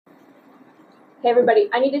Hey everybody,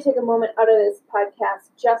 I need to take a moment out of this podcast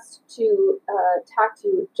just to talk to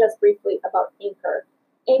you just briefly about Anchor.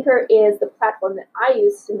 Anchor is the platform that I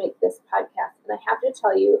use to make this podcast, and I have to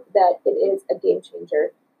tell you that it is a game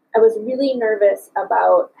changer. I was really nervous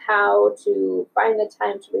about how to find the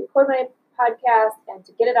time to record my podcast and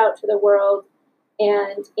to get it out to the world,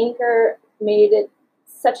 and Anchor made it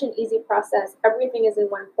such an easy process. Everything is in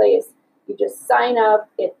one place. You just sign up,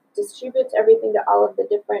 it distributes everything to all of the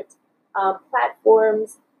different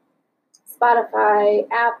platforms, Spotify,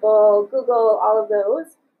 Apple, Google, all of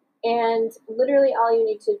those. And literally all you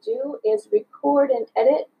need to do is record and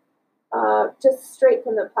edit just straight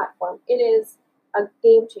from the platform. It is a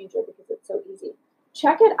game changer because it's so easy.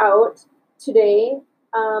 Check it out today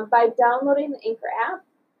by downloading the Anchor app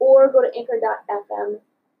or go to anchor.fm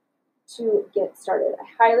to get started. I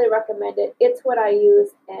highly recommend it. It's what I use,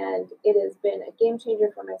 and it has been a game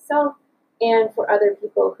changer for myself and for other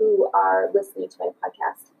people who are listening to my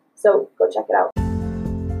podcast. So go check it out.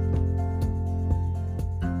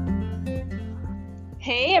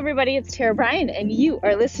 Hey everybody, it's Tara Bryan, and you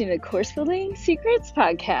are listening to Course Building Secrets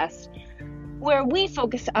Podcast, where we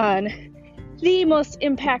focus on the most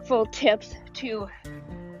impactful tips to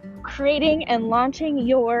creating and launching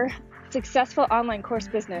your successful online course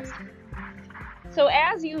business. So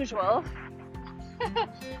as usual,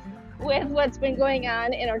 with what's been going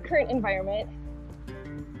on in our current environment,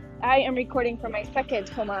 I am recording from my second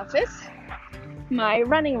home office, my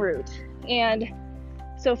running route. And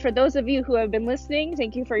so for those of you who have been listening,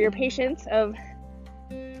 thank you for your patience of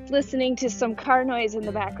listening to some car noise in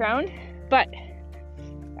the background. But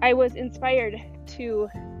I was inspired to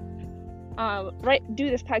do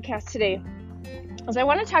this podcast today because I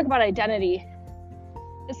want to talk about identity.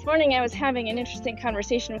 This morning I was having an interesting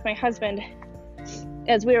conversation with my husband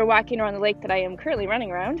as we were walking around the lake that I am currently running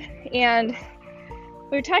around, and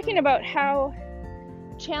we were talking about how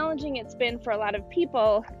challenging it's been for a lot of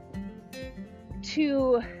people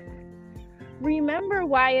to remember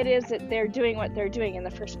why it is that they're doing what they're doing in the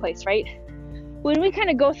first place, right? When we kind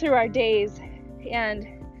of go through our days, and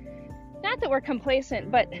not that we're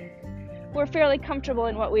complacent, but we're fairly comfortable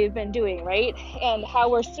in what we've been doing, right? And how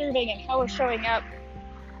we're serving and how we're showing up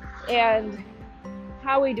and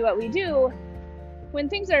how we do what we do. When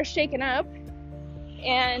things are shaken up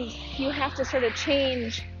and you have to sort of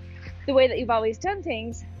change the way that you've always done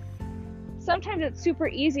things, sometimes it's super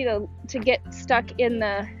easy to get stuck in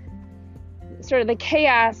the sort of the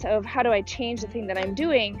chaos of how do I change the thing that I'm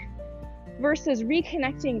doing versus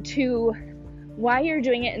reconnecting to why you're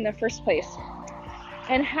doing it in the first place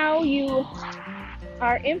and how you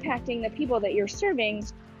are impacting the people that you're serving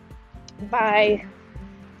by,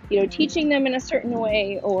 teaching them in a certain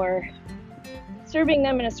way or serving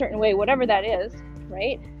them in a certain way, whatever that is,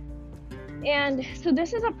 right? And so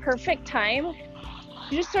this is a perfect time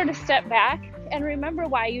to just sort of step back and remember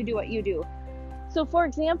why you do what you do. So for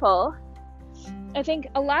example, I think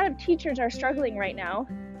a lot of teachers are struggling right now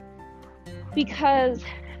because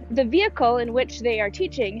the vehicle in which they are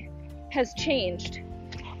teaching has changed.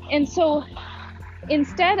 And so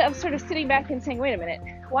instead of sort of sitting back and saying, wait a minute,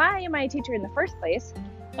 why am I a teacher in the first place?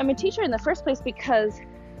 I'm a teacher in the first place because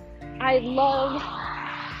I love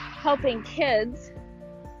helping kids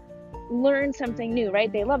learn something new,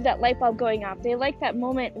 right? They love that light bulb going off. They like that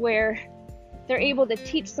moment where they're able to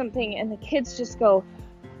teach something and the kids just go,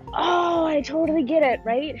 oh, I totally get it,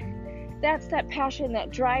 right? That's that passion, that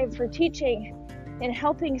drive for teaching and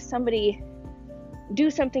helping somebody do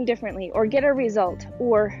something differently or get a result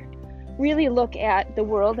or really look at the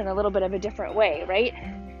world in a little bit of a different way, right?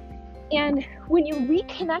 And when you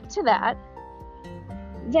reconnect to that,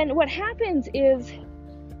 then what happens is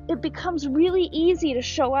it becomes really easy to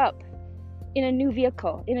show up in a new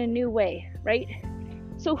vehicle, in a new way, right?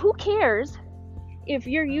 So who cares if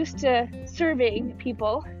you're used to serving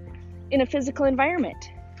people in a physical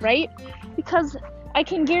environment, right? Because I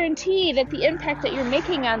can guarantee that the impact that you're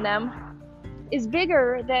making on them is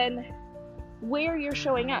bigger than where you're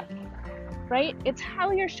showing up, right? It's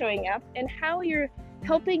how you're showing up and how you're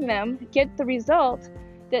helping them get the result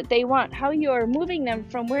that they want, how you're moving them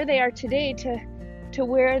from where they are today to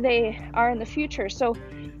where they are in the future. So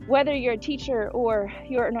whether you're a teacher or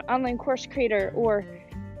you're an online course creator or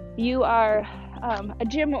you are a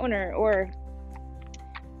gym owner or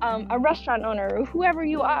a restaurant owner or whoever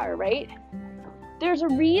you are, right? There's a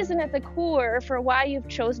reason at the core for why you've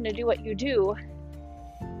chosen to do what you do.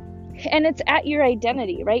 And it's at your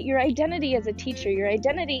identity, right? Your identity as a teacher, your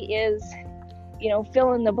identity is,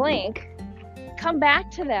 fill in the blank. Come back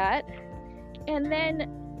to that and then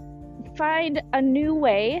find a new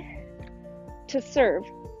way to serve.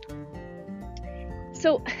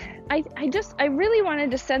 So I really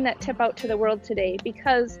wanted to send that tip out to the world today,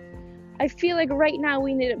 because I feel like right now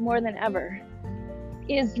we need it more than ever,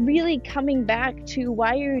 is really coming back to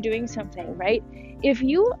why you're doing something, right? If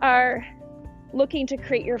you are looking to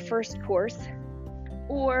create your first course,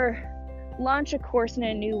 or launch a course in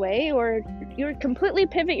a new way, or you completely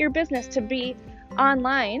pivot your business to be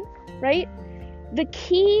online, right? The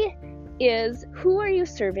key is, who are you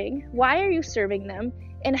serving? Why are you serving them?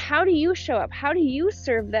 And how do you show up? How do you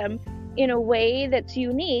serve them in a way that's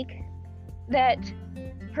unique, that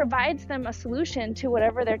provides them a solution to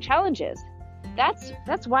whatever their challenge is?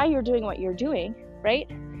 That's why you're doing what you're doing, right?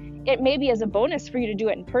 It may be as a bonus for you to do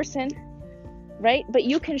it in person, right? But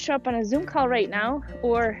you can show up on a Zoom call right now,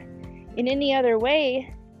 or in any other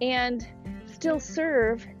way, and still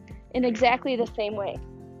serve in exactly the same way,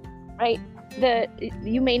 right?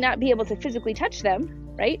 You may not be able to physically touch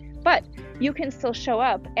them, right? But you can still show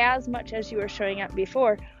up as much as you were showing up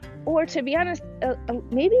before, or, to be honest,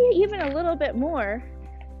 maybe even a little bit more,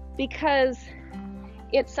 because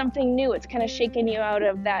it's something new. It's kind of shaking you out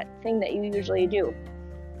of that thing that you usually do.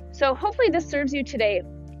 So hopefully this serves you today.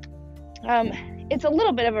 It's a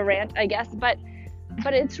little bit of a rant, I guess, but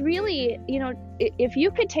it's really, if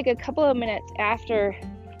you could take a couple of minutes after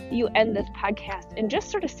you end this podcast and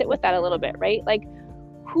just sort of sit with that a little bit, right? Like,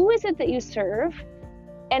 who is it that you serve,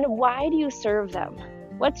 and why do you serve them?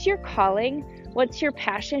 What's your calling? What's your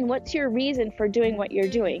passion? What's your reason for doing what you're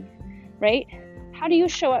doing, right? How do you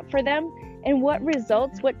show up for them? And what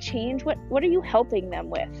results, what change, what are you helping them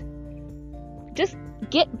with? Just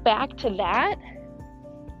get back to that,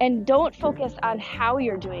 and don't focus on how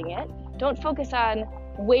you're doing it. Don't focus on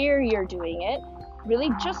where you're doing it. Really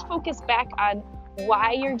just focus back on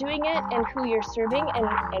why you're doing it, and who you're serving,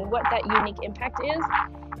 and what that unique impact is.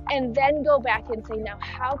 And then go back and say, now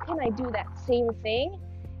how can I do that same thing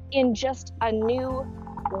in just a new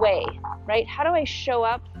way, right? How do I show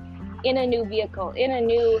up in a new vehicle, in a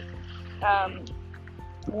new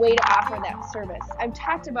way to offer that service? I've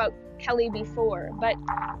talked about Kelly before, but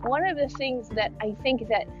one of the things that I think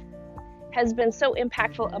that has been so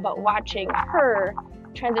impactful about watching her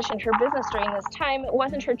transition her business during this time, it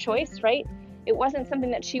wasn't her choice, right? It wasn't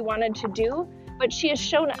something that she wanted to do, but she has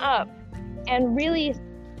shown up and really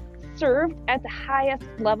served at the highest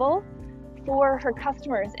level for her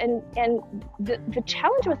customers. And the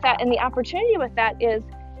challenge with that, and the opportunity with that, is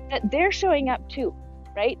that they're showing up too,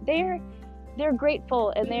 right? They're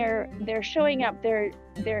grateful, and they're showing up, they're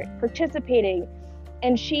participating,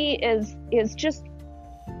 and she is just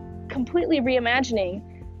completely reimagining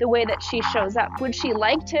the way that she shows up. Would she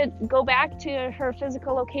like to go back to her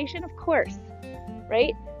physical location? Of course,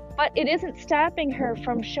 right? But it isn't stopping her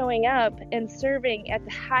from showing up and serving at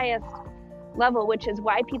the highest level, which is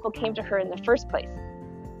why people came to her in the first place.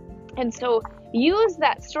 And so use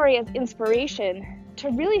that story as inspiration to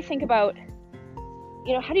really think about,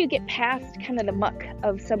 how do you get past kind of the muck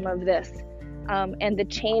of some of this, and the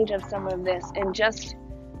change of some of this, and just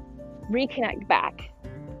reconnect back,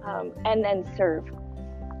 and then serve.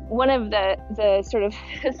 One of the sort of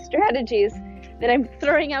strategies that I'm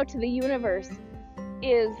throwing out to the universe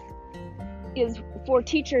is for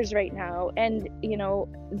teachers right now, and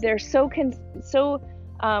they're so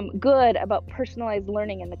good about personalized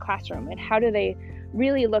learning in the classroom, and how do they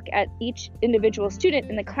really look at each individual student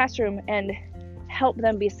in the classroom and help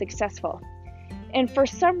them be successful. And for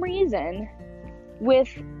some reason, with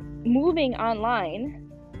moving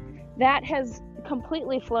online, that has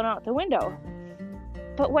completely flown out the window.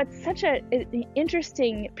 But what's such an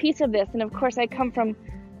interesting piece of this, and of course I come from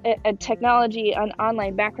a technology and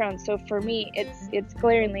online background, so for me it's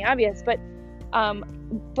glaringly obvious, but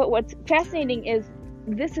what's fascinating is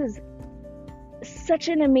this is such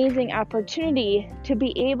an amazing opportunity to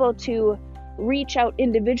be able to reach out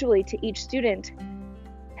individually to each student,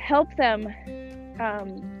 help them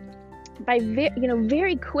by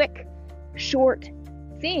very quick, short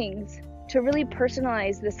things to really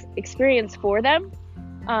personalize this experience for them,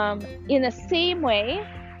 in the same way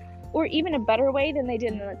or even a better way than they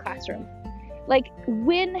did in the classroom. Like,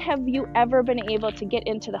 when have you ever been able to get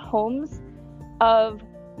into the homes of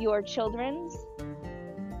your children's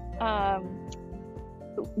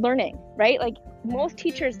learning, right? Like, most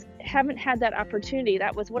teachers haven't had that opportunity.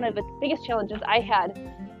 That was one of the biggest challenges I had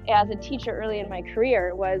as a teacher early in my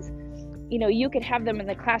career, was, you could have them in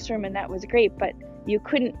the classroom and that was great, but you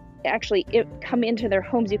couldn't actually come into their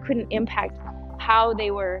homes. You couldn't impact how they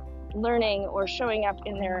were learning or showing up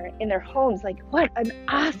in their homes. Like, what an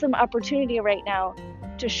awesome opportunity right now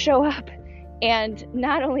to show up and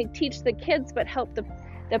not only teach the kids, but help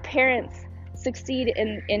the parents succeed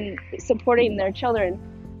in supporting their children.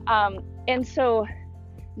 And so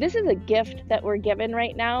this is a gift that we're given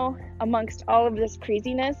right now amongst all of this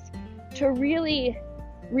craziness to really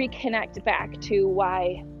reconnect back to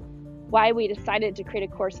why we decided to create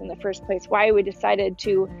a course in the first place, why we decided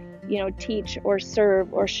to, teach or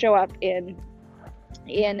serve or show up in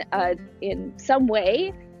some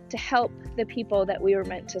way to help the people that we were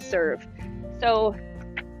meant to serve. So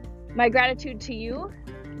my gratitude to you.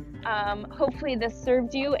 Hopefully this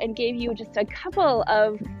served you and gave you just a couple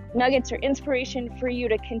of nuggets or inspiration for you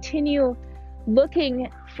to continue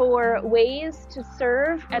looking for ways to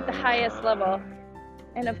serve at the highest level.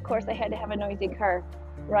 And of course, I had to have a noisy car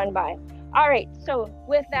run by. All right, so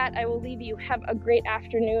with that, I will leave you. Have a great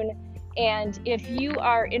afternoon. And if you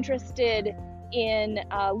are interested in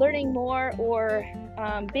learning more or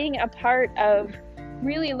being a part of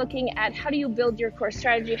really looking at how do you build your course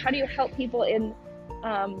strategy, how do you help people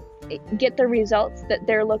get the results that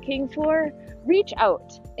they're looking for, reach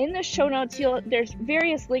out. In the show notes, there's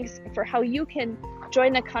various links for how you can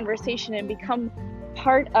join the conversation and become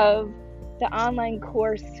part of the online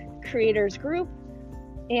course creators group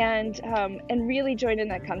and really join in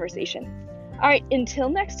that conversation. All right, until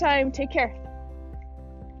next time, take care.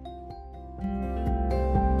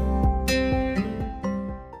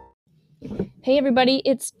 Hey everybody,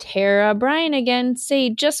 it's Tara Bryan again.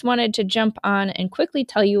 Just wanted to jump on and quickly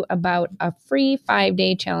tell you about a free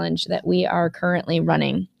 5-day challenge that we are currently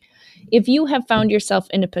running. If you have found yourself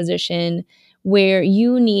in a position where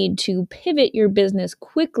you need to pivot your business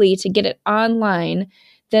quickly to get it online,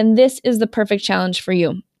 then this is the perfect challenge for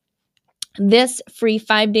you. This free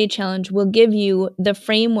 5-day challenge will give you the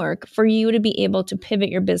framework for you to be able to pivot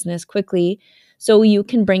your business quickly so you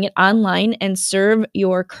can bring it online and serve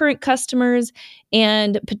your current customers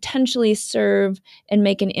and potentially serve and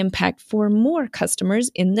make an impact for more customers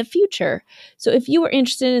in the future. So if you are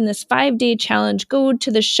interested in this 5-day challenge, go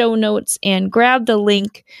to the show notes and grab the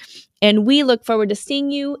link. And we look forward to seeing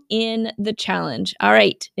you in the challenge. All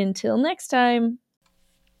right, until next time.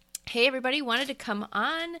 Hey everybody, wanted to come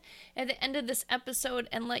on at the end of this episode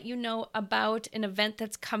and let you know about an event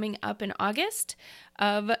that's coming up in August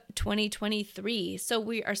of 2023. So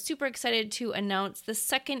we are super excited to announce the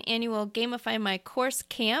second annual Gamify My Course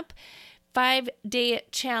Camp 5-day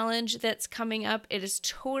challenge that's coming up. It is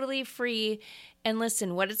totally free. And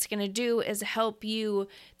listen, what it's going to do is help you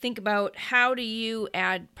think about how do you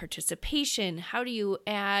add participation? How do you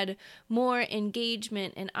add more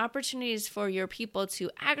engagement and opportunities for your people to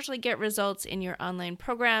actually get results in your online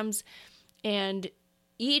programs? And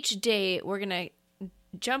each day we're going to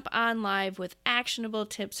jump on live with actionable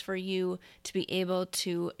tips for you to be able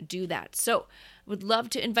to do that. So would love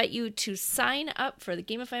to invite you to sign up for the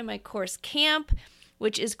Gamify My Course Camp,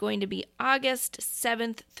 which is going to be August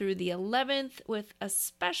 7th through the 11th with a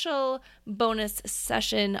special bonus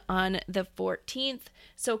session on the 14th.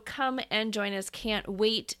 So come and join us. Can't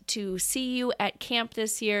wait to see you at camp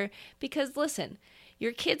this year because listen,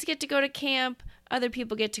 your kids get to go to camp, other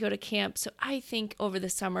people get to go to camp. So I think over the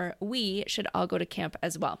summer, we should all go to camp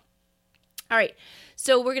as well. All right,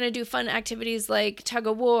 so we're going to do fun activities like tug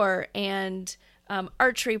of war and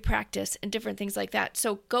archery practice and different things like that.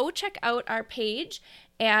 So go check out our page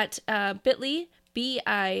at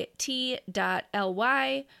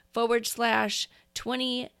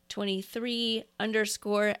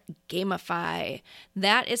bit.ly/2023_gamify.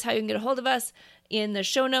 That is how you can get a hold of us. In the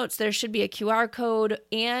show notes, there should be a QR code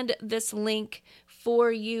and this link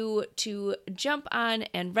for you to jump on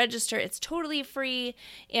and register. It's totally free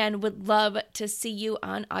and would love to see you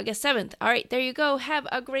on August 7th. All right, there you go. Have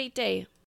a great day.